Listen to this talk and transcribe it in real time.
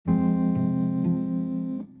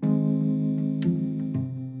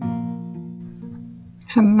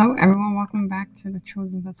Hello, everyone. Welcome back to the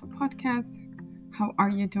Chosen Vessel podcast. How are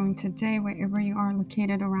you doing today, wherever you are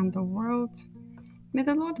located around the world? May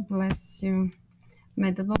the Lord bless you.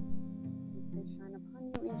 May the Lord His face shine upon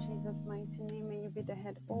you in Jesus' mighty name. May you be the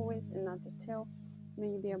head always and not the tail. May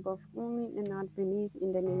you be above only and not beneath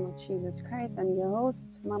in the name of Jesus Christ. I'm your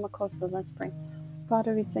host, Mama Costa. Let's pray.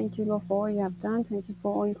 Father, we thank you, Lord, for all you have done. Thank you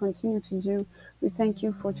for all you continue to do. We thank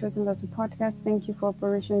you for Chosen Vessel Podcast. Thank you for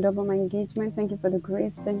Operation Double My Engagement. Thank you for the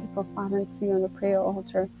grace. Thank you for fervency on the prayer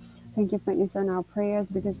altar. Thank you for answering our prayers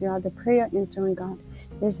because you are the prayer answering God.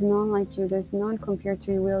 There's none like you. There's none compared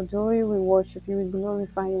to you. We adore you. We worship you. We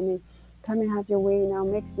glorify your name. Come and have your way now.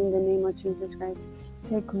 Mix in the name of Jesus Christ.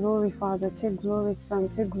 Take glory, Father. Take glory, Son.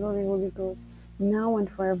 Take glory, Holy Ghost, now and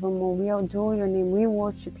forevermore. We adore your name. We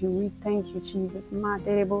worship you. We thank you, Jesus. Ma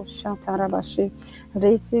derebo shatarabashi.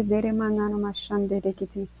 Rese dere manana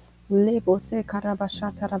mashanderekiti. Lebo se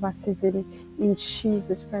karabashatarabasizere. In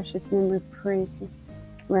Jesus' precious name we praise you.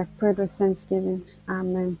 We have prayed with thanksgiving.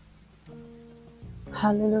 Amen.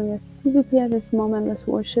 Hallelujah. CVP at this moment, let's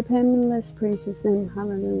worship him and let's praise his name.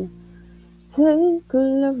 Hallelujah. Take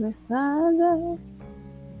glory, Father.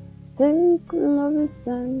 Take glory,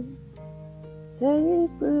 Son. Take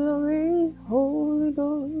glory, Holy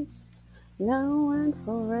Ghost, now and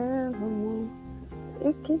forevermore.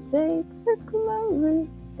 You can take the glory,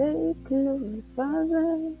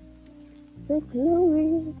 Father. Take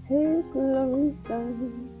glory,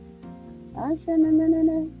 Son.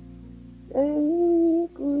 Ashananana,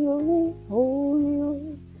 take glory, Holy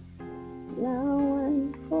Ghost, now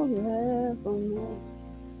and forevermore.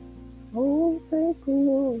 Oh, take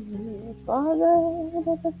glory, Father.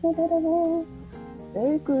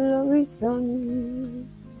 Take glory, Son.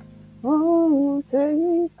 Oh,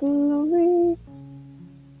 take glory,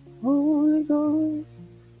 Holy Ghost,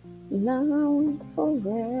 now and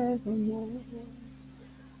forevermore.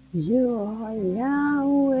 You are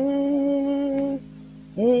Yahweh.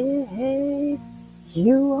 Hey, hey.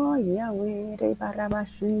 You are Yahweh.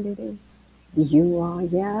 You are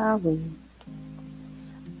Yahweh.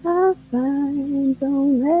 Alpha and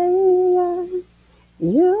Omega.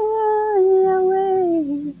 You are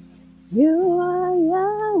Yahweh. You are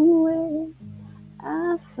Yahweh,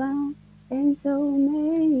 Alpha and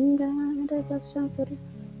Omega.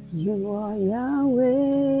 You are Yahweh.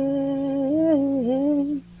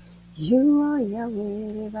 You are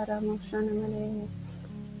Yahweh.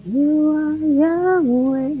 You are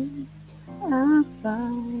Yahweh, Alpha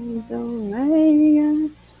and Omega.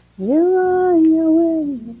 You are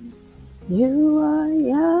Yahweh. You are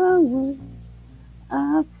Yahweh,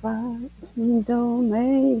 Alpha and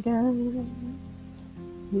Omega.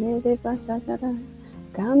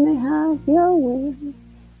 Come and have your way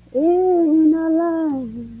in our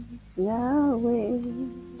lives, Yahweh.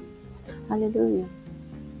 Hallelujah.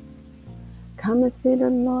 Come and see the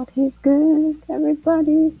Lord, He's good.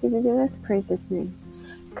 Everybody, let's praise His name.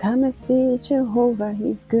 Come and see Jehovah,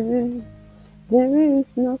 He's good. There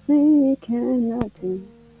is nothing He cannot do.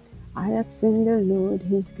 I have seen the Lord,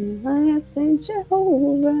 He's good. I have seen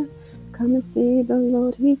Jehovah. Come and see the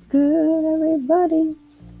Lord, He's good. Everybody,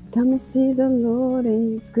 come and see the Lord,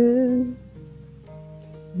 He's good.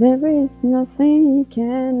 There is nothing He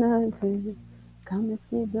cannot do. Come and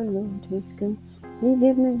see the Lord, He's good. He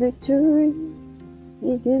gave me victory.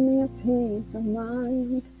 He gave me a peace of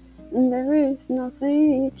mind. And there is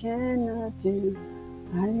nothing He cannot do.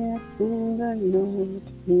 I have seen the Lord,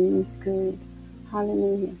 He is good.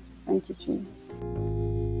 Hallelujah. Thank you, Jesus.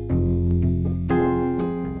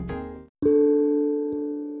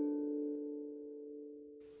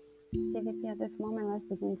 CVP at this moment, let's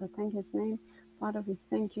begin to thank His name. Father, we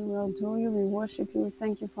thank you, we adore you, we worship you, we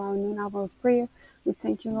thank you for our noon hour of prayer. We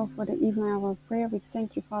thank you, Lord, for the evening hour of prayer. We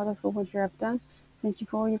thank you, Father, for what you have done. Thank you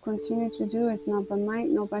for all you continue to do. It's not by might,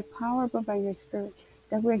 not by power, but by your Spirit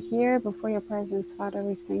that we're here before your presence. Father,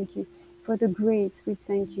 we thank you for the grace. We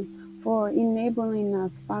thank you for enabling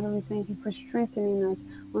us. Father, we thank you for strengthening us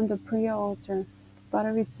on the prayer altar.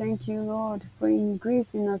 Father, we thank you, Lord, for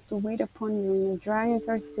increasing us to wait upon you in a dry and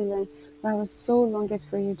thirsty land. But our soul longs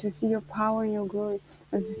for you to see your power and your glory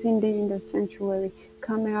as the same day in the sanctuary.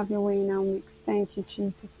 Come and have your way in our midst. Thank you,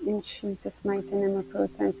 Jesus. In Jesus' mighty name, I pray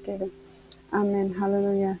thanksgiving. Amen.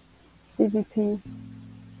 Hallelujah. CVP.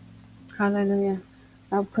 Hallelujah.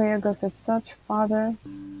 Our prayer goes as such, Father,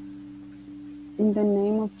 in the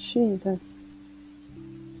name of Jesus.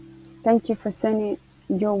 Thank you for sending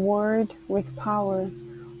your word with power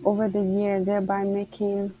over the year, thereby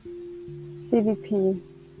making CVP.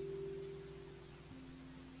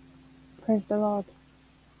 Praise the Lord.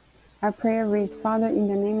 Our prayer reads, Father, in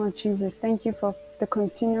the name of Jesus, thank you for the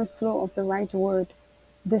continual flow of the right word.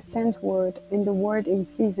 the sent word and the word in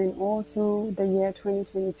season all through the year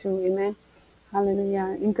 2022. Amen.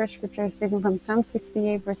 Hallelujah. English scripture is taken from Psalm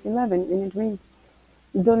 68, verse 11, and it reads,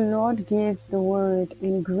 "The Lord gives the word,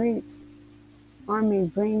 and great army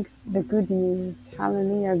brings the good news."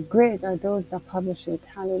 Hallelujah. Great are those that publish it.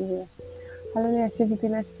 Hallelujah. Hallelujah. CVP,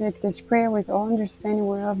 let's take this prayer with all understanding,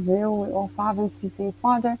 whereof zeal, with all fervency, saying,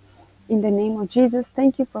 Father, in the name of Jesus,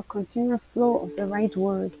 thank you for continual flow of the right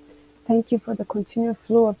word. Thank you for the continual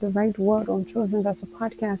flow of the right word on Chosen Vessel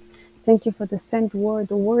Podcast. Thank you for the sent word,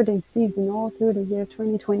 the word in season all through the year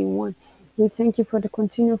 2021. We thank you for the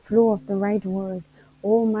continual flow of the right word.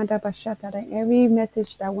 Oh, Madabashata, that every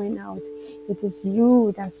message that went out, it is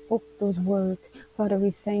you that spoke those words. Father, we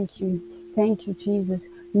thank you. Thank you, Jesus.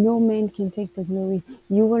 No man can take the glory.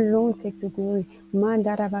 You alone take the glory.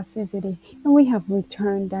 Mandarabasizede. And we have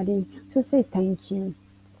returned, Daddy, to say thank you.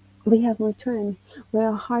 We have returned with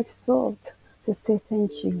our hearts filled to say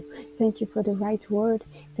thank you. Thank you for the right word.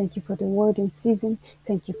 Thank you for the word in season.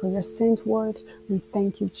 Thank you for your sent word. We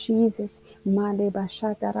thank you, Jesus. Mande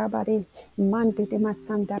bashatarabare, mande de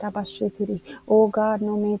masandarabashetiri. Oh God,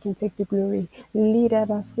 no man can take the glory. Leader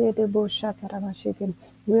basede boshatarabashetiri.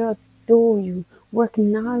 We adore you. We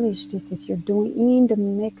acknowledge this is your doing in the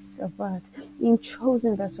midst of us, in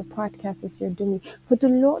Chosen Vessel Podcast is your doing. For the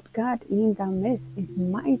Lord God in the midst is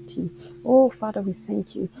mighty. Oh, Father, we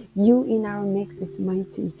thank you. You in our midst is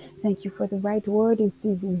mighty. Thank you for the right word in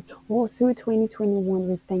season. Oh, through 2021,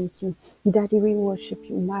 we thank you. Daddy, we worship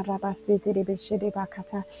you.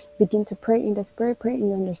 Begin to pray in the spirit, pray in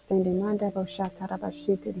your understanding.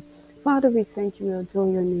 Father, we thank you. We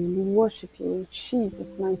adore your name. We worship you in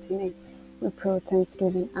Jesus' mighty name. We pray with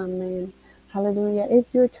thanksgiving. Amen. Hallelujah.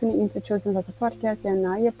 If you're tuning into Chosen Vessel Podcast, you're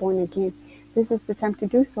not yet born again. This is the time to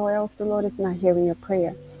do so, or else the Lord is not hearing your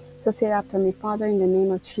prayer. So say after me, Father, in the name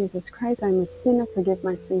of Jesus Christ, I'm a sinner. Forgive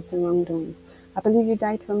my sins and wrongdoings. I believe you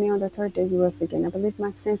died for me on the third day. You rose again. I believe my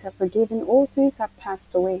sins are forgiven. All things have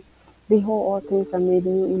passed away. Behold, all things are made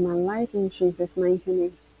new in my life. In Jesus' mighty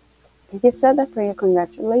name. If you've said that prayer,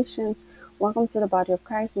 congratulations. Welcome to the body of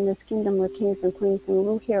Christ in this kingdom where kings and queens and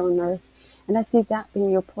rule here on earth. And I see that being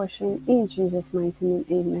your portion in Jesus' mighty name.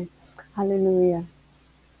 Amen. Hallelujah.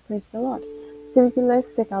 Praise the Lord. So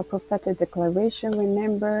let's take our prophetic declaration.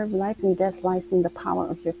 Remember, life and death lies in the power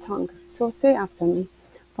of your tongue. So say after me,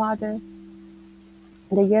 Father,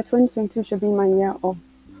 the year 2022 should be my year of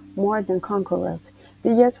more than conquerors.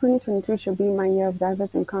 The year 2022 should be my year of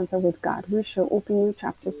diverse encounter with God, which shall open new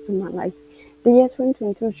chapters to my life. The year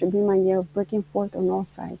 2022 should be my year of breaking forth on all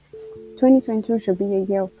sides. 2022 should be a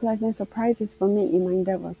year of pleasant surprises for me in my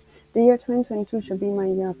endeavors. The year 2022 should be my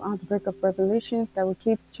year of outbreak of revelations that will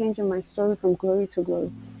keep changing my story from glory to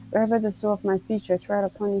glory. Wherever the sole of my feet shall tread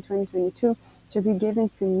upon in 2022 should be given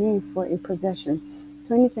to me for a possession.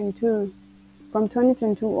 2022 From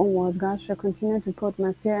 2022 onwards, God shall continue to put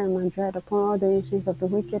my fear and my dread upon all the nations of the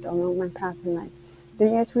wicked along my path in life. The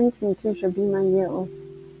year 2022 shall be my year of.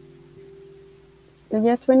 The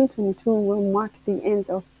year 2022 will mark the end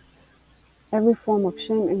of every form of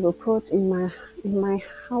shame and reproach in my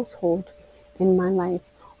household, in my life.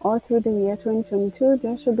 All through the year 2022,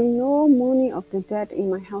 there shall be no mourning of the dead in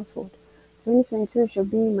my household. 2022 shall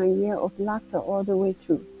be my year of laughter all the way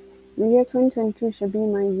through. The year 2022 shall be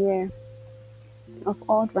my year of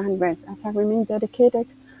all-round rest as I remain dedicated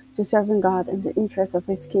to serving God in the interest of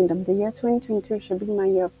His kingdom. The year 2022 should be my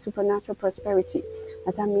year of supernatural prosperity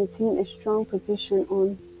as I maintain a strong position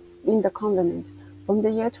in the covenant. From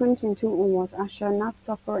the year 2022 onwards, I shall not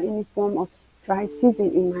suffer any form of dry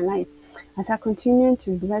season in my life as I continue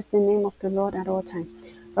to bless the name of the Lord at all times.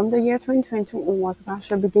 From the year 2022 onwards, God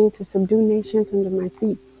shall begin to subdue nations under my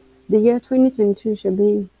feet. The year 2022 shall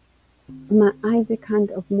be my Isaac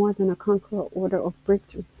hand of more than a conqueror order of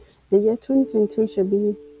breakthrough. The year 2022 shall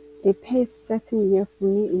be a pace-setting year for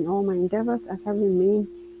me in all my endeavors as I remain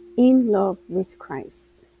in love with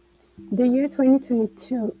Christ. The year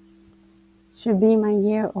 2022 should be my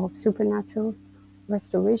year of supernatural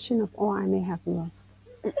restoration of all I may have lost.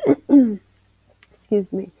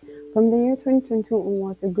 Excuse me. From the year 2022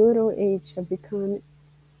 onwards, the good old age shall become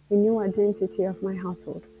a new identity of my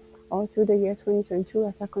household. All through the year 2022,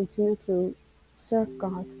 as I continue to serve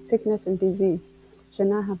God, sickness and disease shall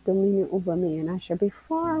not have dominion over me, and I shall be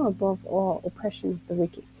far above all oppression of the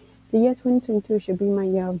wicked. The year 2022 should be my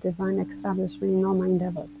year of divine establishment in all my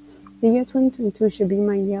endeavors. The year 2022 should be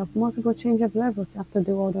my year of multiple change of levels after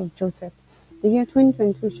the order of Joseph. The year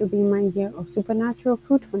 2022 should be my year of supernatural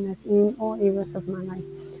fruitfulness in all areas of my life.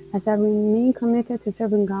 As I remain committed to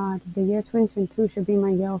serving God, the year 2022 should be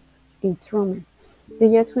my year of enthronement. The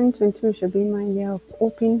year 2022 should be my year of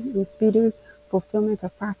open and speedy fulfillment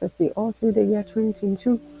of prophecy. All through the year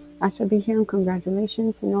 2022, I shall be hearing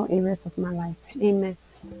congratulations in all areas of my life. Amen.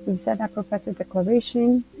 We've said that prophetic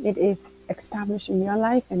declaration. It is established in your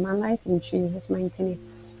life, in my life, in Jesus' mighty name.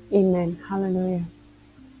 Amen. Hallelujah.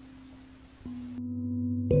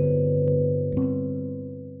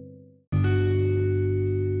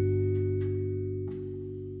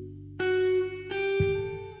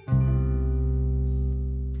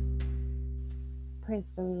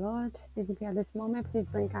 Praise the Lord. CVP, at this moment, please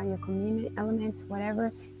bring out your communion elements,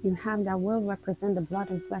 whatever you have that will represent the blood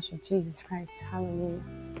and flesh of Jesus Christ. Hallelujah.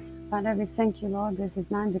 Father, we thank you, Lord. This is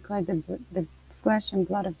now declared the flesh and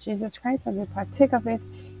blood of Jesus Christ, and we partake of it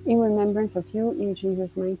in remembrance of you in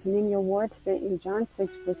Jesus' mighty name. Your word say in John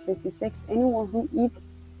 6, verse 56, anyone who eats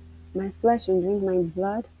my flesh and drinks my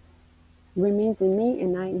blood remains in me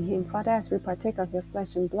and I in him. Father, as we partake of your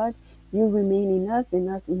flesh and blood, you remain in us in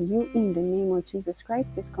you, in the name of Jesus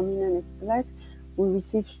Christ. This communion is blessed. We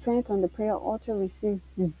receive strength on the prayer altar, receive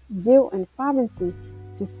zeal and fervency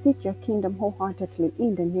to seek your kingdom wholeheartedly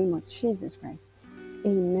in the name of Jesus Christ.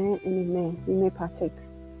 Amen and amen. You may partake.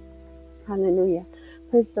 Hallelujah.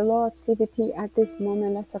 Praise the Lord. CVP, at this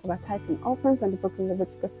moment, let's talk about tithes and offering from the book of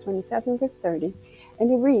Leviticus 27, verse 30.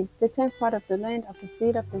 And it reads, the tenth part of the land, of the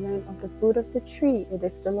seed of the land, of the fruit of the tree, it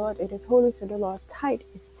is the Lord, it is holy to the Lord. Tithe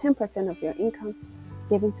is 10% of your income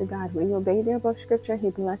given to God. When you obey the above scripture, he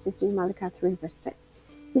blesses you. Malachi 3, verse 10.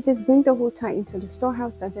 He says, bring the whole tithe into the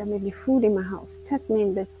storehouse, that there may be food in my house. Test me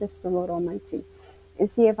in this, says the Lord Almighty,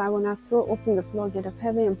 and see if I will not throw open the floodgate of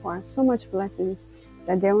heaven and pour out so much blessings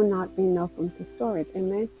that there will not be enough room to store it.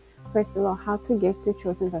 Amen. Praise the Lord. How to give to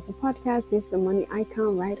Chosen Vessel Podcast. Use the money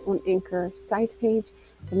icon right on Anchor site page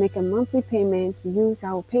to make a monthly payment. Use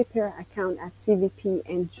our PayPal account at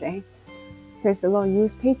CVPNJ. Praise the Lord.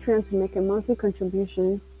 Use Patreon to make a monthly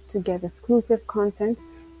contribution to get exclusive content.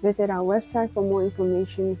 Visit our website for more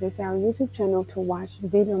information. Visit our YouTube channel to watch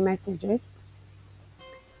video messages.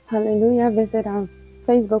 Hallelujah. Visit our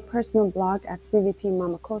Facebook personal blog at CVP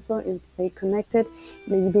Mama Kosso and stay connected.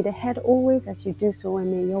 May you be the head always as you do so,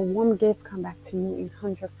 and may your warm gift come back to you in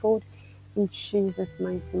 100-fold in Jesus'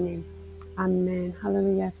 mighty name. Amen.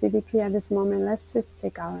 Hallelujah. CVP, at this moment, let's just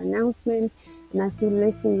take our announcement. And as you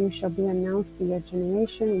listen, you shall be announced to your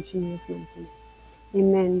generation in Jesus' mighty name.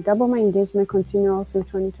 Amen. Double My Engagement continues through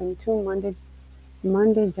 2022,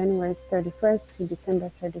 Monday, January 31st to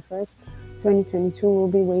December 31st, 2022. We'll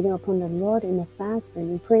be waiting upon the Lord in a fast and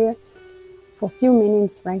in prayer for a few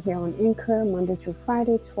minutes right here on Anchor, Monday through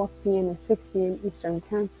Friday, 12 p.m. and 6 p.m. Eastern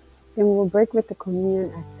Time. Then we will break with the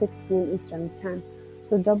communion at 6 p.m. Eastern Time.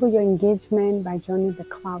 So double your engagement by joining the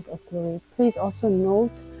cloud of glory. Please also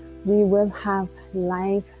note we will have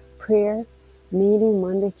live prayer meeting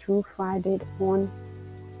Monday through Friday on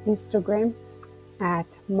Instagram at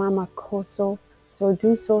Mama Kosso. So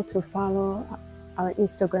do so to follow our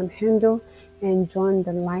Instagram handle and join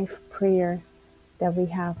the live prayer that we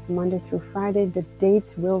have Monday through Friday. The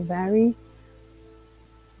dates will vary,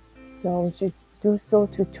 so just do so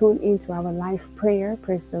to tune into our live prayer.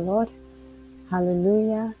 Praise the Lord.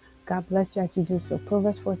 Hallelujah. God bless you as you do so.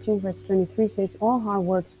 Proverbs 14 verse 23 says, all hard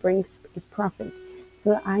works brings a profit.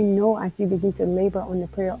 So I know as you begin to labor on the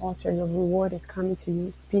prayer altar, your reward is coming to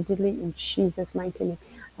you speedily in Jesus' mighty name.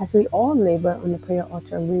 As we all labor on the prayer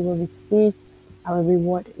altar, we will receive our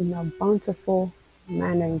reward in a bountiful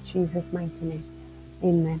manner in Jesus' mighty name.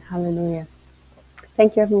 Amen. Hallelujah.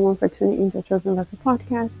 Thank you everyone for tuning into Chosen Vessel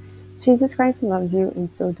Podcast. Jesus Christ loves you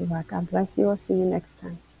and so do I. God bless you. I'll see you next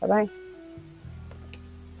time. Bye-bye.